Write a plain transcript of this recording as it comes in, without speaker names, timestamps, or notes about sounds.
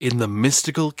In the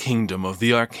mystical kingdom of the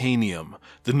Arcanium,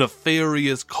 the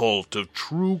nefarious cult of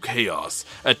True Chaos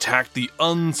attacked the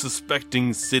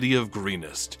unsuspecting city of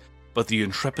Greenest, but the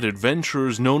intrepid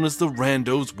adventurers known as the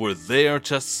Randos were there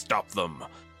to stop them.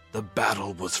 The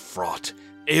battle was fraught,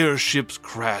 airships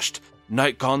crashed,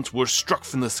 night gaunts were struck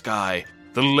from the sky,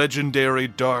 the legendary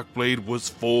Darkblade was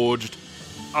forged,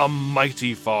 a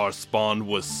mighty far spawn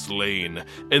was slain,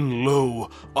 and lo,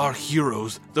 our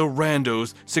heroes, the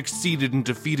Randos, succeeded in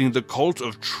defeating the cult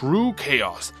of True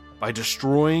Chaos by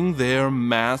destroying their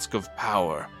mask of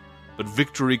power. But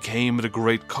victory came at a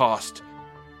great cost.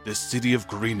 The city of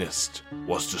Greenest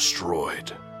was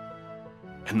destroyed,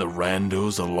 and the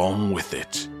Randos along with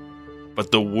it. But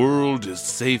the world is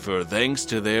safer thanks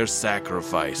to their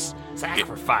sacrifice.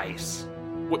 Sacrifice?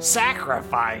 What?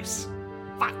 Sacrifice?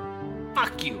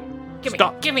 Fuck you.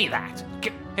 Stop. Give me that.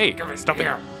 Hey, give me, stop it.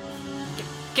 here.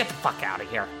 Get the fuck out of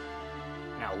here.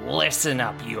 Now listen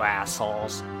up, you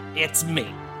assholes. It's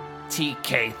me,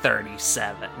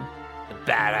 TK-37, the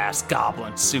badass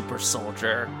goblin super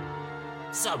soldier.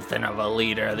 Something of a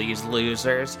leader of these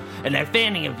losers. And if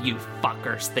any of you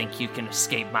fuckers think you can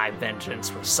escape my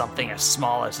vengeance with something as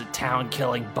small as a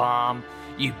town-killing bomb,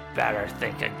 you better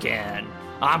think again.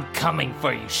 I'm coming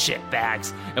for you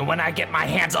shitbags, and when I get my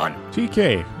hands on...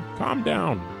 TK, calm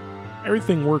down.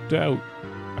 Everything worked out.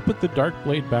 I put the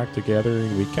Darkblade back together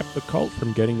and we kept the cult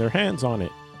from getting their hands on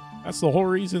it. That's the whole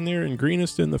reason they're in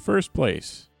Greenest in the first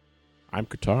place. I'm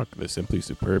Katak, the simply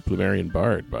superb Plumerian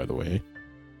bard, by the way.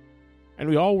 And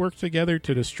we all worked together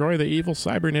to destroy the evil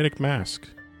cybernetic mask.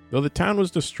 Though the town was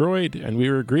destroyed and we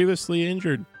were grievously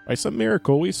injured, by some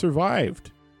miracle we survived.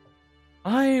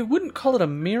 I wouldn't call it a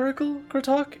miracle,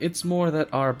 Kratok. It's more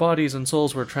that our bodies and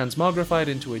souls were transmogrified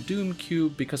into a doom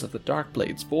cube because of the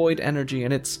Darkblade's void energy,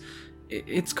 and it's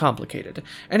complicated.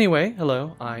 Anyway,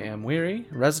 hello, I am Weary,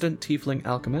 resident tiefling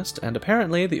alchemist, and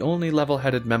apparently the only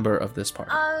level-headed member of this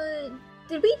party.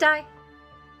 Did we die?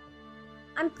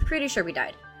 I'm pretty sure we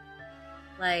died.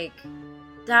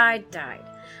 Died.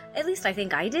 At least I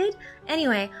think I did.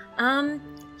 Anyway,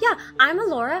 yeah, I'm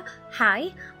Alora.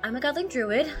 Hi, I'm a godling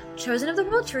druid, chosen of the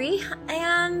world tree,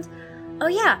 and... Oh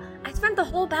yeah, I spent the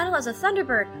whole battle as a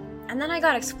thunderbird, and then I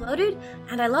got exploded,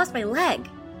 and I lost my leg.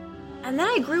 And then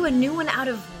I grew a new one out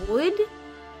of wood?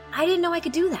 I didn't know I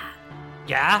could do that.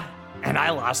 Yeah, and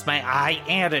I lost my eye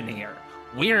and an ear.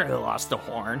 Weir lost a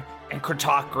horn, and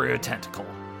Kratok grew a tentacle.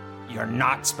 You're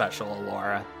not special,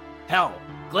 Alora. Hell,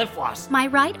 Glyph lost... My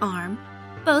right arm,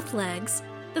 both legs,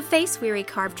 the face Weary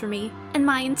carved for me, and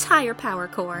my entire power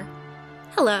core.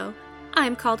 Hello, I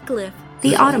am called Glyph,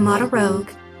 the Automata Rogue.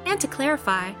 And to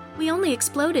clarify, we only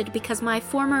exploded because my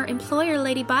former employer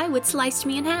Lady Bywood sliced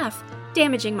me in half,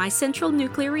 damaging my central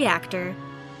nuclear reactor.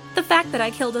 The fact that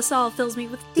I killed us all fills me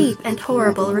with deep and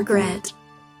horrible regret.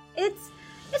 It's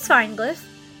fine, Glyph.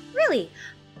 Really.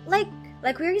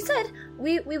 Like we already said,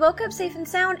 we woke up safe and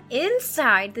sound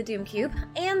inside the Doom Cube,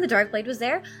 and the Darkblade was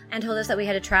there, and told us that we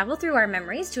had to travel through our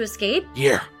memories to escape.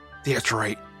 Yeah, that's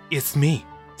right. It's me,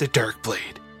 the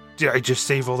Darkblade. Did I just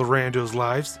save all the randos'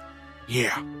 lives?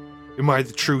 Yeah. Am I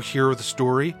the true hero of the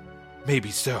story?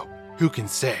 Maybe so. Who can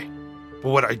say? But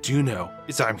what I do know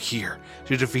is I'm here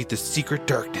to defeat the secret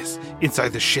darkness inside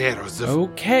the shadows of...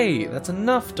 Okay, that's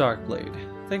enough, Darkblade.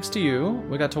 Thanks to you,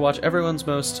 we got to watch everyone's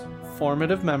most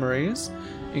formative memories,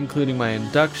 including my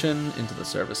induction into the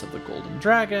service of the Golden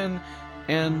Dragon,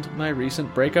 and my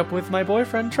recent breakup with my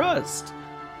boyfriend, Trust.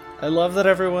 I love that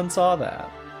everyone saw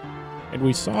that. And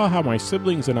we saw how my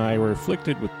siblings and I were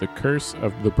afflicted with the curse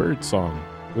of the bird song,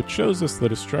 which shows us the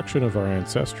destruction of our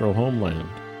ancestral homeland.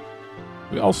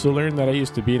 We also learned that I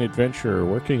used to be an adventurer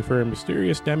working for a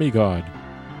mysterious demigod.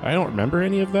 I don't remember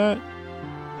any of that.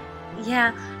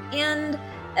 Yeah, and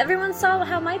everyone saw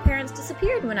how my parents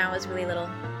disappeared when I was really little.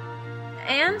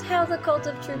 And how the cult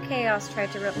of True Chaos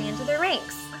tried to rope me into their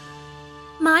ranks.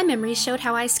 My memories showed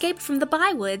how I escaped from the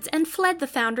Bywoods and fled the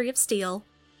Foundry of Steel.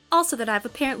 Also that I've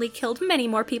apparently killed many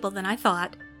more people than I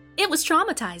thought. It was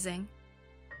traumatizing.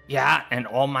 Yeah, and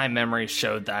all my memories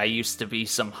showed that I used to be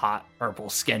some hot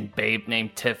purple-skinned babe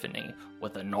named Tiffany,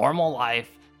 with a normal life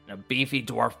and a beefy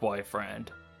dwarf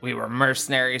boyfriend. We were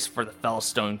mercenaries for the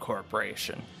Fellstone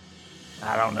Corporation.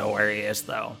 I don't know where he is,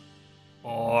 though.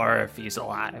 Or if he's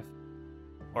alive.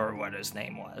 Or what his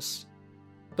name was.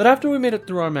 But after we made it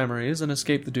through our memories and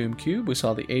escaped the Doom Cube, we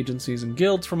saw the agencies and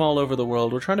guilds from all over the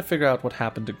world were trying to figure out what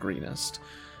happened to Greenest.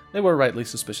 They were rightly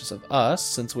suspicious of us,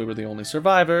 since we were the only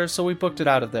survivors, so we booked it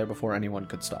out of there before anyone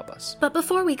could stop us. But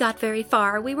before we got very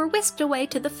far, we were whisked away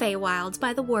to the Feywilds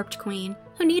by the Warped Queen,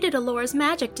 who needed Alora's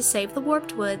magic to save the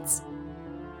Warped Woods.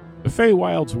 The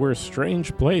Feywilds were a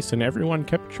strange place, and everyone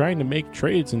kept trying to make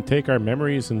trades and take our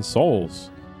memories and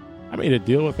souls. I made a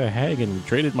deal with a hag and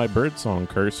traded my birdsong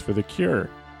curse for the cure.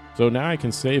 So now I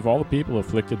can save all the people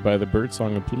afflicted by the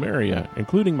birdsong of Plumeria,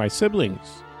 including my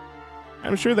siblings.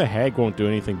 I'm sure the hag won't do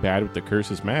anything bad with the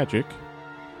curse's magic.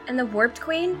 And the Warped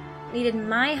Queen needed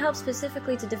my help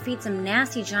specifically to defeat some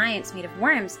nasty giants made of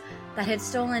worms that had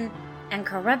stolen and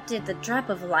corrupted the Drop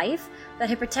of Life that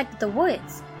had protected the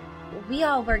woods. We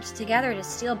all worked together to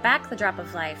steal back the Drop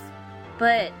of Life.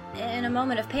 But in a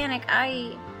moment of panic,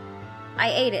 I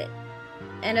ate it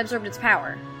and absorbed its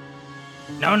power.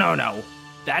 No.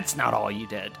 That's not all you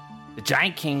did. The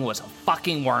Giant King was a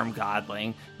fucking worm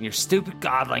godling, and your stupid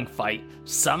godling fight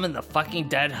summoned the fucking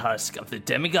dead husk of the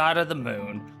demigod of the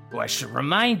moon, who I should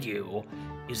remind you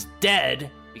is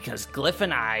dead because Glyph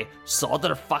and I sawed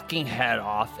their fucking head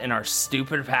off in our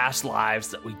stupid past lives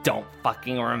that we don't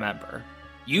fucking remember.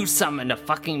 You summoned a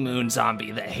fucking moon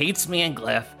zombie that hates me and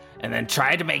Glyph, and then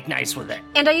tried to make nice with it.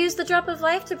 And I used the Drop of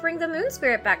Life to bring the moon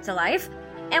spirit back to life,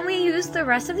 and we used the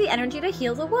rest of the energy to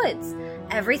heal the woods.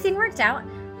 Everything worked out,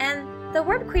 and the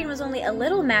Warp Queen was only a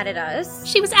little mad at us.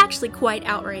 She was actually quite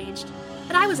outraged,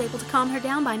 but I was able to calm her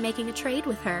down by making a trade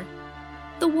with her.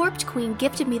 The Warped Queen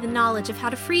gifted me the knowledge of how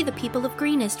to free the people of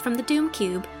Greenest from the Doom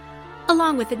Cube,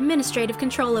 along with administrative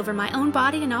control over my own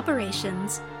body and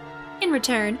operations. In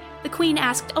return, the Queen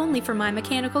asked only for my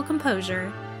mechanical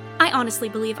composure. I honestly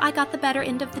believe I got the better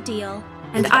end of the deal.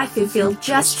 And I feel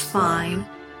just fine.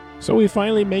 So we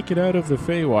finally make it out of the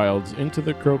Feywilds into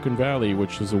the Croken Valley,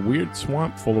 which is a weird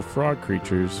swamp full of frog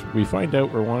creatures. We find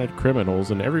out we're wanted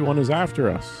criminals and everyone is after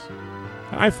us.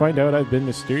 I find out I've been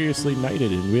mysteriously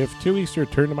knighted and we have 2 weeks to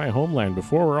return to my homeland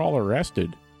before we're all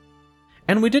arrested.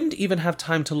 And we didn't even have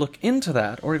time to look into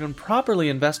that or even properly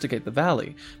investigate the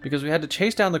valley, because we had to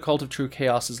chase down the Cult of True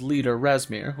Chaos's leader,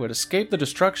 Resmir, who had escaped the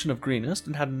destruction of Greenest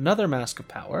and had another mask of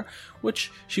power,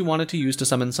 which she wanted to use to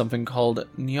summon something called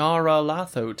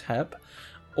Nyarlathotep,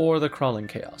 or the Crawling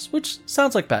Chaos, which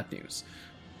sounds like bad news.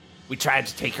 We tried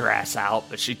to take her ass out,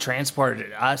 but she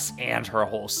transported us and her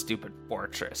whole stupid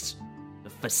fortress, the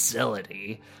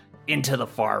facility, into the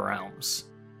Far Realms,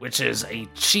 which is a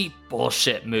cheap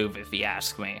bullshit move if you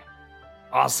ask me.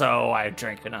 Also, I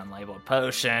drank an unlabeled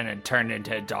potion and turned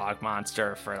into a dog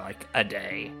monster for like a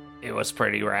day. It was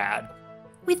pretty rad.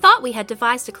 We thought we had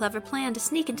devised a clever plan to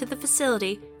sneak into the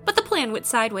facility, but the plan went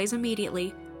sideways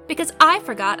immediately, because I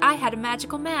forgot I had a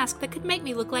magical mask that could make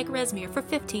me look like Resmir for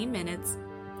 15 minutes.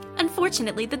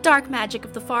 Unfortunately, the dark magic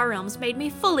of the Far Realms made me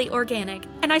fully organic,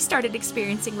 and I started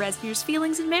experiencing Resmir's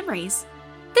feelings and memories.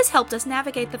 This helped us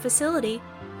navigate the facility,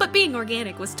 but being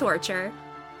organic was torture.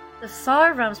 The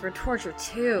Far Realms were torture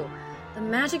too. The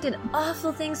magic did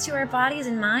awful things to our bodies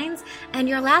and minds, and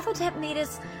Nyarlathotep made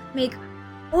us make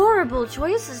horrible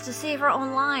choices to save our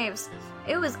own lives.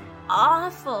 It was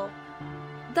awful.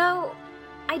 Though,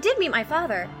 I did meet my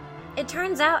father. It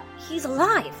turns out he's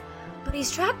alive, but he's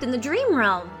trapped in the Dream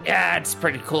Realm. Yeah, it's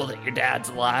pretty cool that your dad's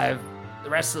alive. The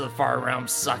rest of the Far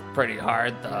Realms sucked pretty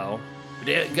hard, though. We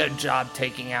did a good job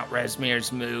taking out Resmir's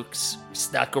mooks. We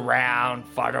stuck around,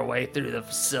 fought our way through the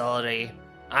facility.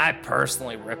 I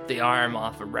personally ripped the arm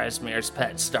off of Resmir's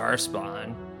pet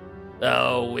Starspawn.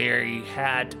 Though we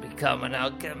had to become an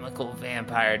alchemical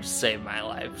vampire to save my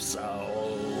life, so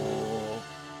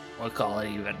we'll call it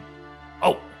even.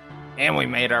 Oh, and we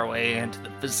made our way into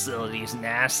the facility's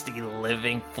nasty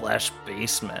living flesh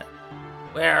basement,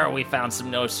 where we found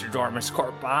some Nostradormus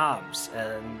Corp bombs,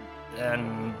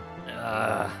 and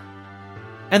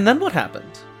And then what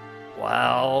happened?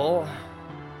 well...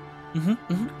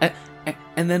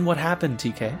 And then what happened,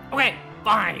 TK? Okay,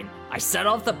 fine. I set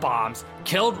off the bombs,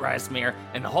 killed Resmir,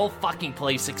 and the whole fucking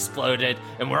place exploded,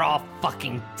 and we're all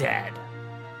fucking dead.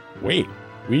 Wait,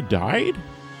 we died?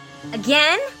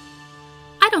 Again?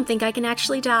 I don't think I can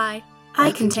actually die.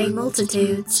 I contain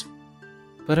multitudes.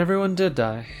 But everyone did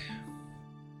die.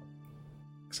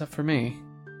 Except for me.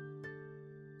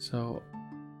 So,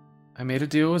 I made a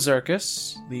deal with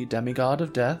Xerxes, the demigod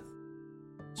of death.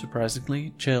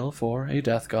 Surprisingly chill for a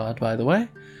death god, by the way.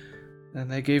 And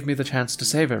they gave me the chance to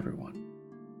save everyone.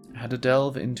 I had to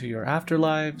delve into your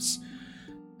afterlives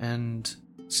and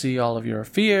see all of your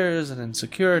fears and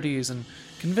insecurities and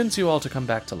convince you all to come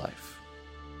back to life.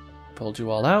 I pulled you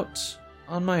all out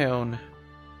on my own,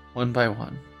 one by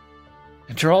one.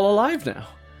 And you're all alive now,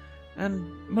 and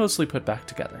mostly put back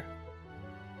together.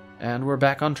 And we're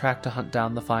back on track to hunt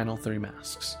down the final 3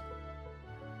 masks.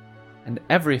 And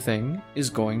everything is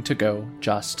going to go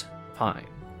just fine.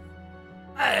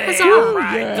 Hey, Huzzah!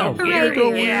 alright, go Hooray, Gary,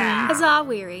 Weary. yeah. Huzzah,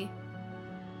 Weary.